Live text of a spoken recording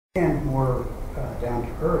and more down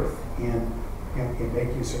to earth in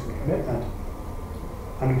making a certain commitment,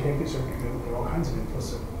 undertaking a certain commitment. There are all kinds of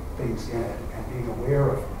implicit things in it, and being aware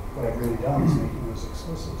of what I've really done is making those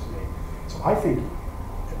explicit to me. So I think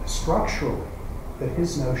that structurally that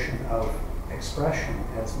his notion of expression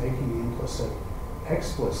as making the implicit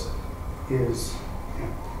explicit is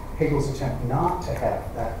Hegel's attempt not to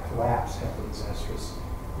have that collapse have the disastrous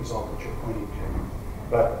result that you're pointing to.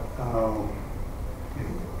 But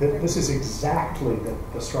this is exactly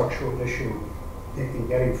the structural issue in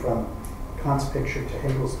getting from Kant's picture to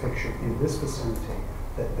Hegel's picture in this vicinity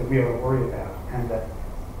that we ought to worry about, and that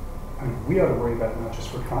we ought to worry about not just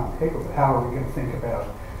for Kant and Hegel, but how are we going to think about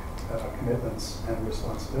commitments and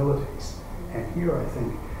responsibilities. And here I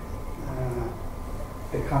think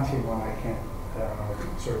the Kantian one I can't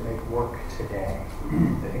sort of make work today.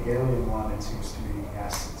 The Hegelian one, it seems to me,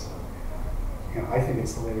 yes, I think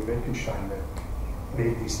it's the later Wittgenstein that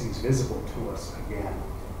made these things visible to us again,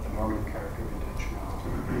 the normative character of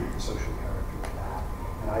intentionality, the social character of that.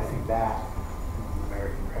 And I think that,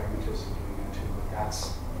 American pragmatism doing it too, but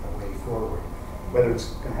that's the way forward. Whether it's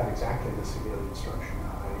going to have exactly this Hegelian structure or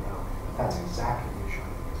not, I don't know. But that's exactly the issue I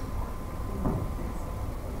think is important.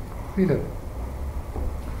 Peter.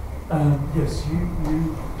 Yes, you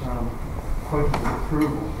quoted with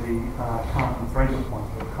approval the Kant and Frege point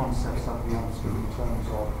that concepts have to be understood in terms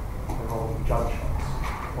of the role of judgments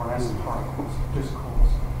or asymptotic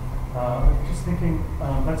discourse. Just thinking,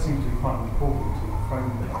 that seems to be quite important to frame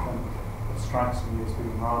it, and it strikes me as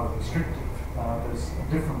being rather restrictive. There's a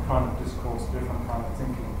different kind of discourse, a different kind of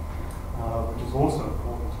thinking, which is also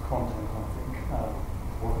important to content, I think,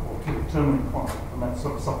 or to determining content, and that's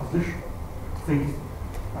sort of suppositional thinking.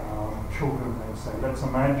 Children, they say, let's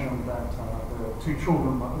imagine that there are two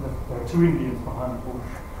children, there are two Indians behind a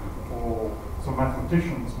bush, or some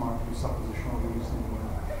mathematicians might do suppositional reasoning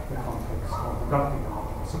in the context of deductive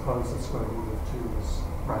argument. Suppose the square root of 2 is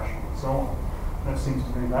rational, and so on. That seems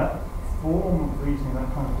to me that form of reasoning,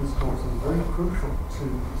 that kind of discourse, is very crucial to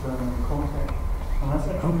determining content. And that's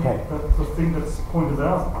actually the thing that's pointed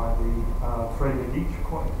out by the Frege-Nietzsche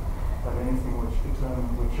quote, that anything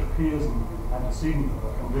which appears in the antecedent of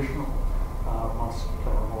a conditional must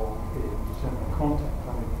play a role in determining content.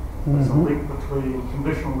 I mean, there's a link between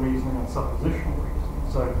conditional reasoning and suppositional reasoning.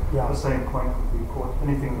 So the same point could be put,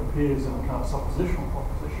 anything that appears in a kind of suppositional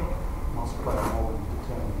proposition must play a role in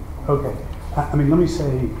determining content. Okay. I mean, let me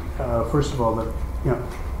say, first of all, that,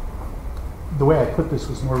 the way I put this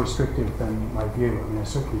was more restrictive than my view. I mean, I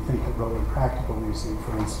certainly think that role in practical reasoning,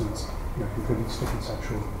 for instance, contributes to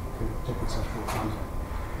conceptual content.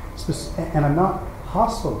 And I'm not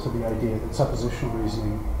hostile to the idea that suppositional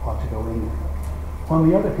reasoning ought to go in there. On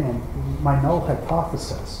the other hand, my null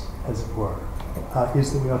hypothesis, as it were,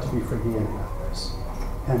 is that we ought to be Fregean about this.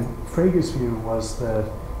 And Frege's view was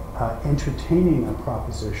that entertaining a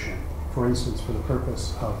proposition, for instance, for the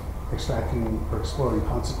purpose of extracting or exploring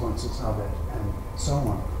consequences of it and so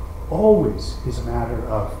on, always is a matter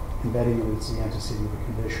of embedding it as the antecedent of a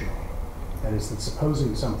conditional. That is, that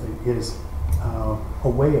supposing something is a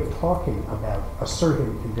way of talking about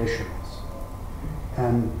asserting conditionals.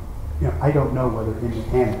 And I don't know whether in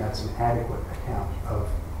the end that's an adequate account of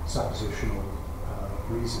suppositional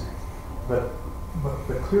reasoning. But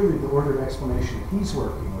clearly the order of explanation he's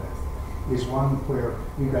working with is one where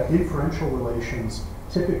we've got inferential relations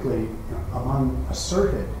typically among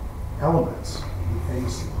asserted elements. He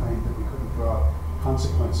famously claimed that we couldn't draw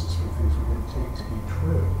consequences from things we didn't take to be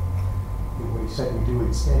true. What he said we do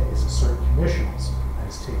instead is assert conditionals, that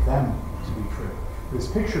is, take them to be true. His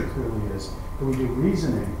picture clearly is that we do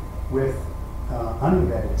reasoning with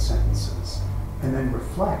unembedded sentences and then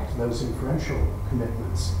reflect those inferential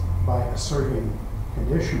commitments by asserting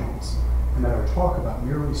conditionals, and that our talk about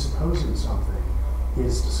merely supposing something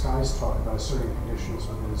is disguised talk about asserting conditionals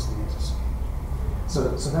when it is the antecedent. So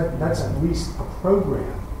that's at least a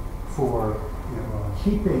program for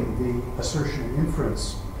keeping the assertion and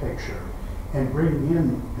inference picture and bringing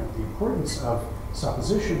in the importance of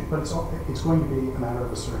supposition, but it's going to be a matter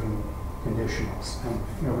of asserting conditionals.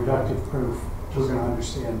 And reductive proof, we're going to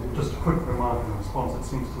understand. Just a quick remark in response, it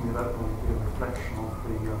seems to me that might be a reflection of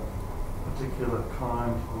the particular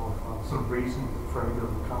kind of sort of reasoning that Frege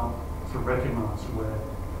and Kant sort of recognized, where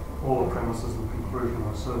all the premises and conclusion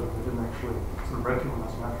are asserted. They didn't actually sort of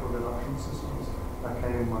recognize natural deduction systems. That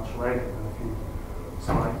came in much later. And if you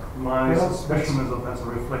So my suspicion is that that's a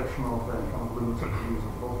reflection of their kind of limited views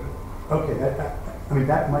of logic. Okay,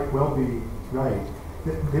 that might well be right.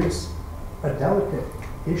 There's a delicate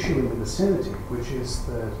issue in the vicinity, which is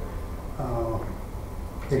that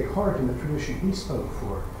Descartes, in the tradition he spoke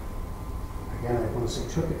for, again, I want to say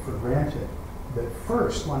took it for granted that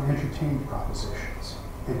first one entertained propositions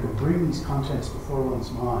and could bring these contents before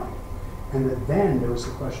one's mind, and that then there was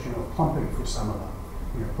the question of plumping for some of them,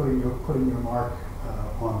 putting your mark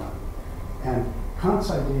on them. And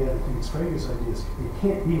Kant's idea, I think it's Frege's idea, is it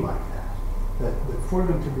can't be like that. That for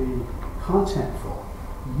them to be contentful,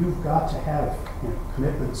 you've got to have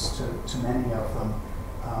commitments to many of them,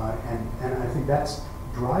 and I think that's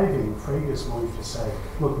driving Frege's going to say,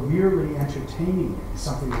 look, merely entertaining it is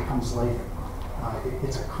something that comes later.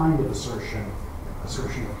 It's a kind of assertion of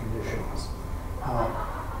conditions.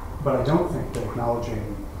 But I don't think that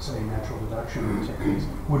acknowledging, say, natural deduction techniques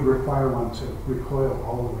would require one to recoil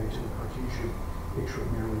all the way to the Cartesian picture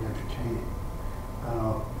of merely entertaining.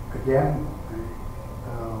 Again,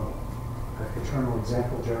 an eternal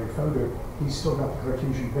example, Jerry Fodor, he's still got the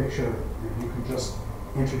Cartesian picture. You can just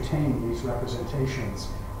entertain these representations,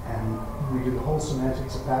 and we do the whole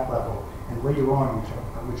semantics at that level, and later on we talk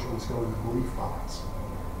about which ones go in the belief box.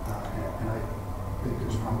 And I think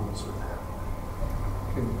there's problems with that.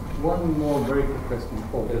 Okay. One more very quick question,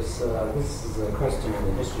 Paul. This is a question in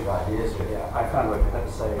the history of ideas, really. I found what you had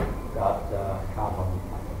to say about Kant on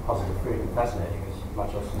positive freedom fascinating, as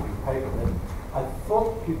much as in the paper. But I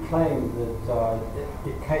thought you claimed that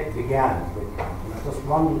it began with Kant, and I just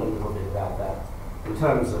wondered a little bit about that in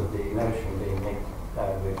terms of the notion being linked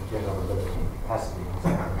with general ability and capacity and so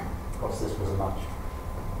on. Of course, this was a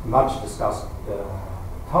much discussed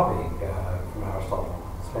topic from Aristotle,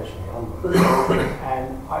 especially onwards.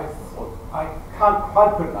 And I thought, I can't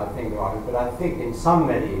quite put my finger on it, but I think in some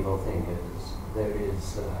medieval thinkers there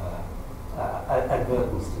is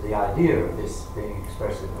advertence to the idea of this being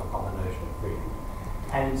expressive upon the notion of freedom.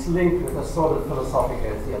 And it's linked with a sort of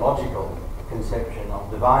philosophico-theological conception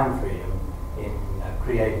of divine freedom in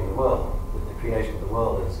creating the world. That the creation of the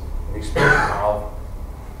world is an expression of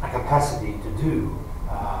a capacity to do,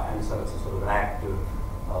 and so it's a sort of an act of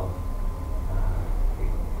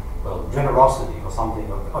generosity or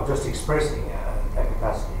something, of just expressing a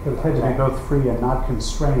capacity. It had to be both free and not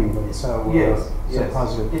constrained, and so yes.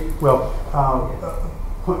 positive.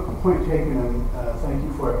 Point taken, and thank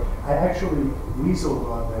you for it. I actually weaseled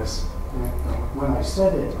on this. When I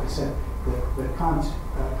said it, I said that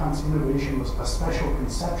Kant's innovation was a special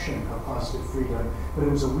conception of positive freedom, but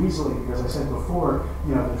it was a weaseling because I said before,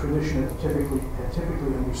 the tradition had typically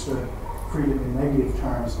understood freedom in negative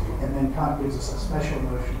terms, and then Kant gives us a special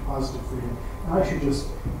notion of positive freedom. And I should just,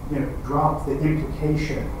 drop the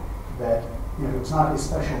implication that, it's not his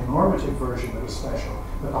special normative version that is special,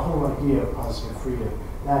 but the whole idea of positive freedom,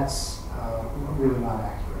 that's really not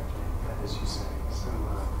accurate, as you say. So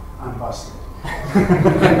I'm busted. I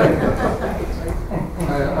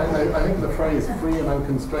think the phrase "free and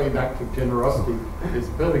unconstrained act of generosity" is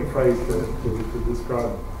a perfect phrase to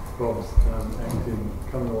describe Rob's act in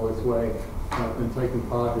coming all this way and taking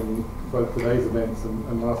part in both today's events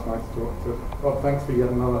and last night's talk. So, Rob, thanks for yet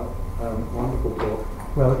another wonderful talk.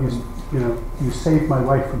 Well, you saved my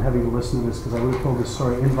wife from having to listen to this because I would have told this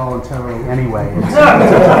story involuntarily anyway. It's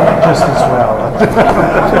just as well.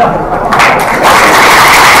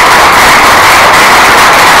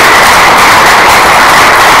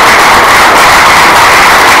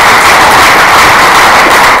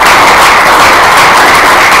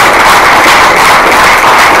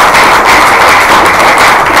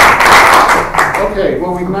 Okay,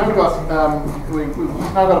 well, we've now got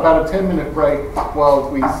about a 10-minute break while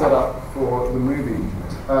we set up for the movie.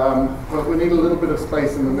 But we need a little bit of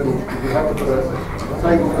space in the middle. We have to put a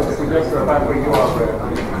table for the projector about where you are,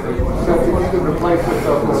 Brad. So if you could replace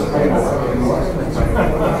yourself with a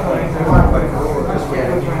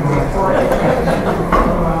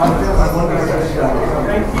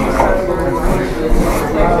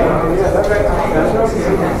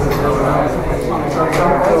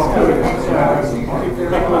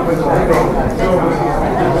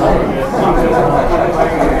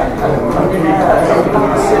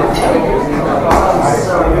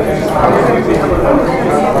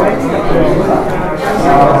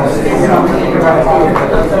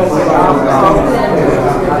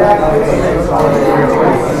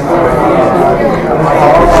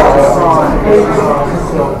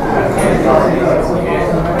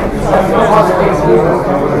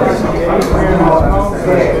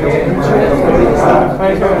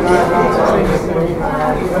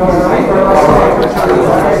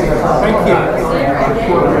Thank you.